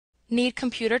Need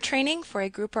computer training for a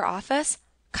group or office?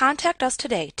 Contact us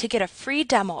today to get a free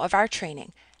demo of our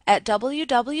training at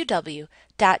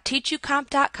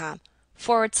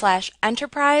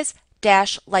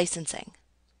www.teachucomp.com/enterprise-licensing.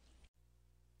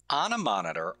 On a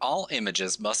monitor, all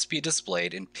images must be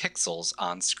displayed in pixels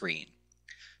on screen.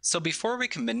 So before we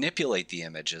can manipulate the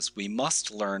images, we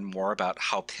must learn more about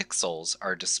how pixels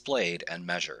are displayed and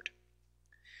measured.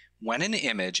 When an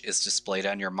image is displayed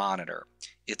on your monitor,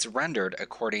 it's rendered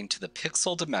according to the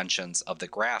pixel dimensions of the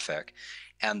graphic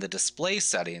and the display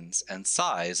settings and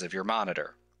size of your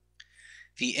monitor.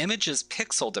 The image's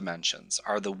pixel dimensions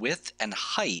are the width and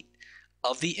height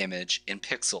of the image in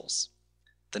pixels.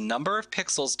 The number of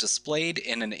pixels displayed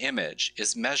in an image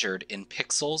is measured in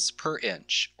pixels per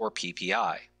inch, or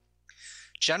PPI.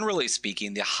 Generally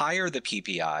speaking, the higher the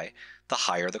PPI, the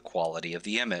higher the quality of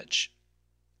the image.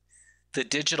 The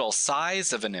digital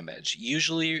size of an image,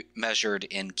 usually measured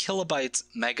in kilobytes,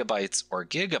 megabytes, or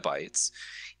gigabytes,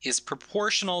 is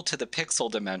proportional to the pixel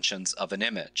dimensions of an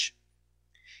image.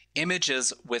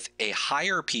 Images with a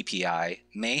higher PPI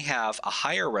may have a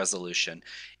higher resolution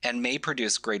and may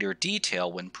produce greater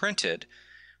detail when printed,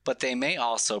 but they may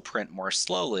also print more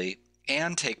slowly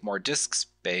and take more disk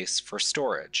space for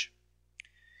storage.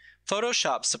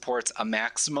 Photoshop supports a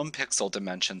maximum pixel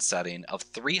dimension setting of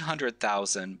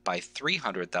 300,000 by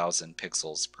 300,000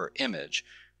 pixels per image,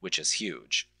 which is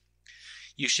huge.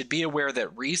 You should be aware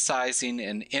that resizing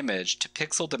an image to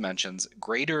pixel dimensions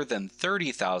greater than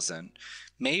 30,000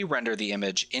 may render the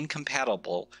image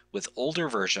incompatible with older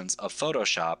versions of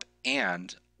Photoshop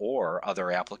and/or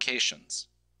other applications.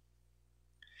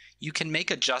 You can make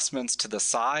adjustments to the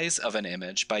size of an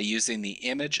image by using the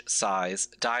Image Size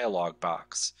dialog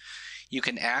box. You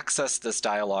can access this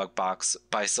dialog box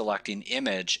by selecting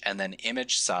Image and then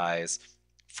Image Size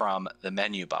from the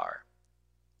menu bar.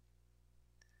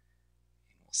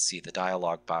 We'll see the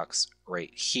dialog box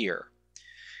right here.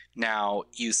 Now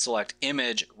you select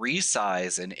Image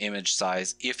Resize and Image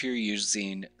Size if you're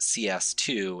using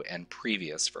CS6 and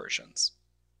previous versions.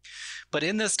 But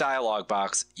in this dialog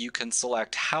box, you can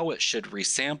select how it should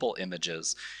resample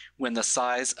images when the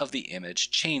size of the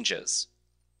image changes.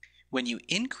 When you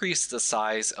increase the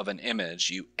size of an image,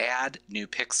 you add new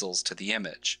pixels to the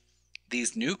image.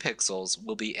 These new pixels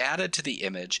will be added to the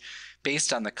image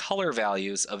based on the color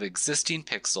values of existing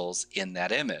pixels in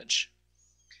that image.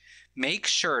 Make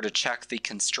sure to check the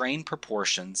Constrain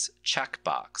Proportions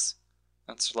checkbox.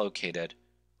 That's located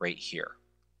right here.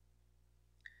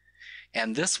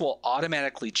 And this will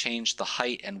automatically change the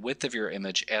height and width of your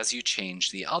image as you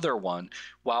change the other one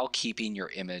while keeping your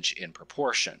image in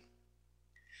proportion.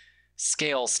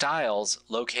 Scale Styles,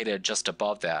 located just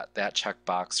above that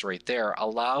checkbox right there,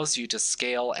 allows you to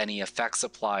scale any effects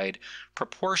applied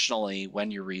proportionally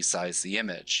when you resize the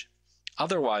image.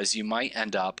 Otherwise, you might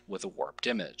end up with a warped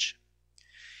image.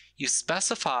 You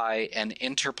specify an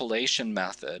interpolation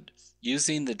method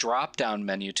using the drop-down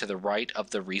menu to the right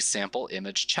of the Resample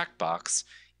Image checkbox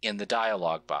in the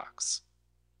dialog box,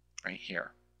 right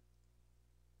here.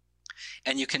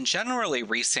 And you can generally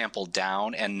resample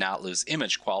down and not lose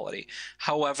image quality.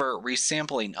 However,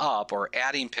 resampling up or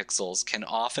adding pixels can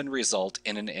often result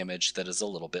in an image that is a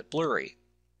little bit blurry.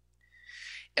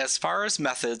 As far as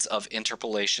methods of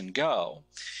interpolation go,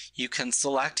 you can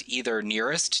select either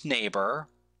Nearest Neighbor,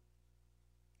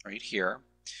 right here,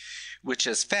 which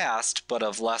is fast but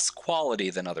of less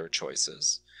quality than other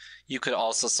choices. You could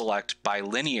also select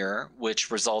Bilinear,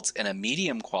 which results in a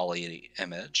medium quality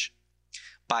image.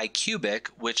 Bicubic,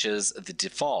 which is the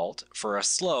default for a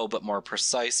slow but more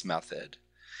precise method.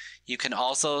 You can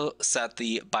also set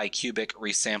the bicubic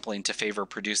resampling to favor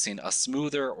producing a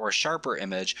smoother or sharper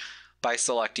image by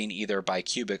selecting either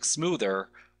bicubic smoother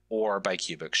or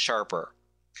bicubic sharper.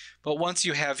 But once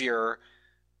you have your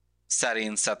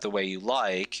settings set the way you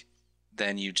like,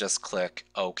 then you just click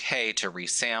OK to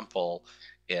resample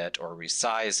it or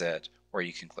resize it, or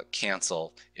you can click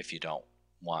Cancel if you don't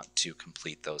want to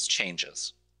complete those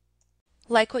changes.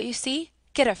 Like what you see?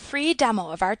 Get a free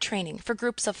demo of our training for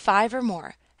groups of 5 or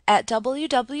more at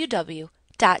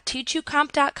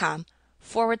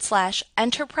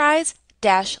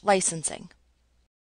www.teachucomp.com/enterprise-licensing.